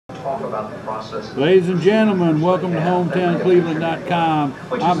talk about the process. Ladies and gentlemen, welcome to HometownCleveland.com.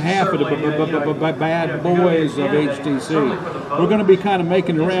 I'm half of the bad boys of HTC. We're going to be kind of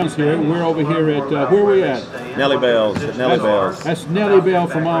making the rounds here. We're over here at, where are we at? Nellie Bell's. Nellie Bell's. That's Nellie Bell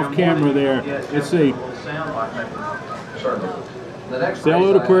from off camera there. Let's see. Say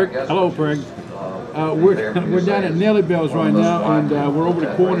hello to Perk. Hello, Perk. We're down at Nellie Bell's right now, and we're over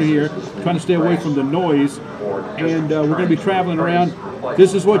the corner here, trying to stay away from the noise. And we're going to be traveling around.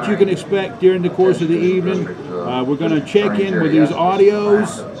 This is what you can expect during the course of the evening. We're going to check in with these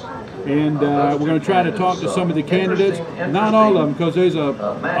audios, and we're going to try to talk to some of the candidates. Not all of them, because there's a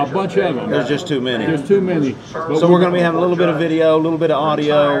bunch of them. There's just too many. There's too many. But so we're going to be having a little bit of video, a little bit of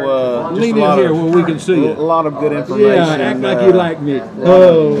audio. Lean in here where we can see it. A lot of good information. Yeah, act like you like me.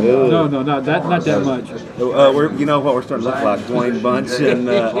 Oh, no, not that much. You know what we're starting to look like? Dwayne Bunch and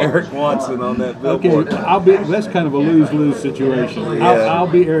Eric Watson on that billboard. Okay, that's kind of a lose-lose situation. Yeah. I'll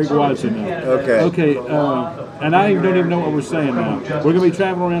be Eric Watson now. Okay. Okay, and I don't even know what we're saying now. We're going to be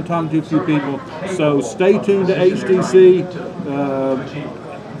traveling around talking to a few people, so stay tuned to HTC,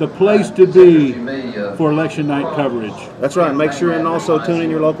 the place to be for election night coverage. That's right. Make sure and also tune in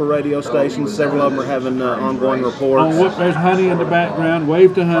your local radio stations. Several of them are having ongoing reports. Oh, there's Honey in the background.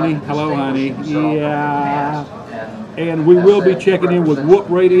 Wave to Honey. Hello, Honey. Yeah. And we will be checking in with Whoop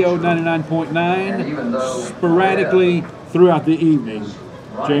Radio 99.9 sporadically throughout the evening.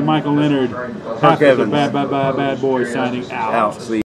 J. Michael Leonard, half of the bad boy signing out. See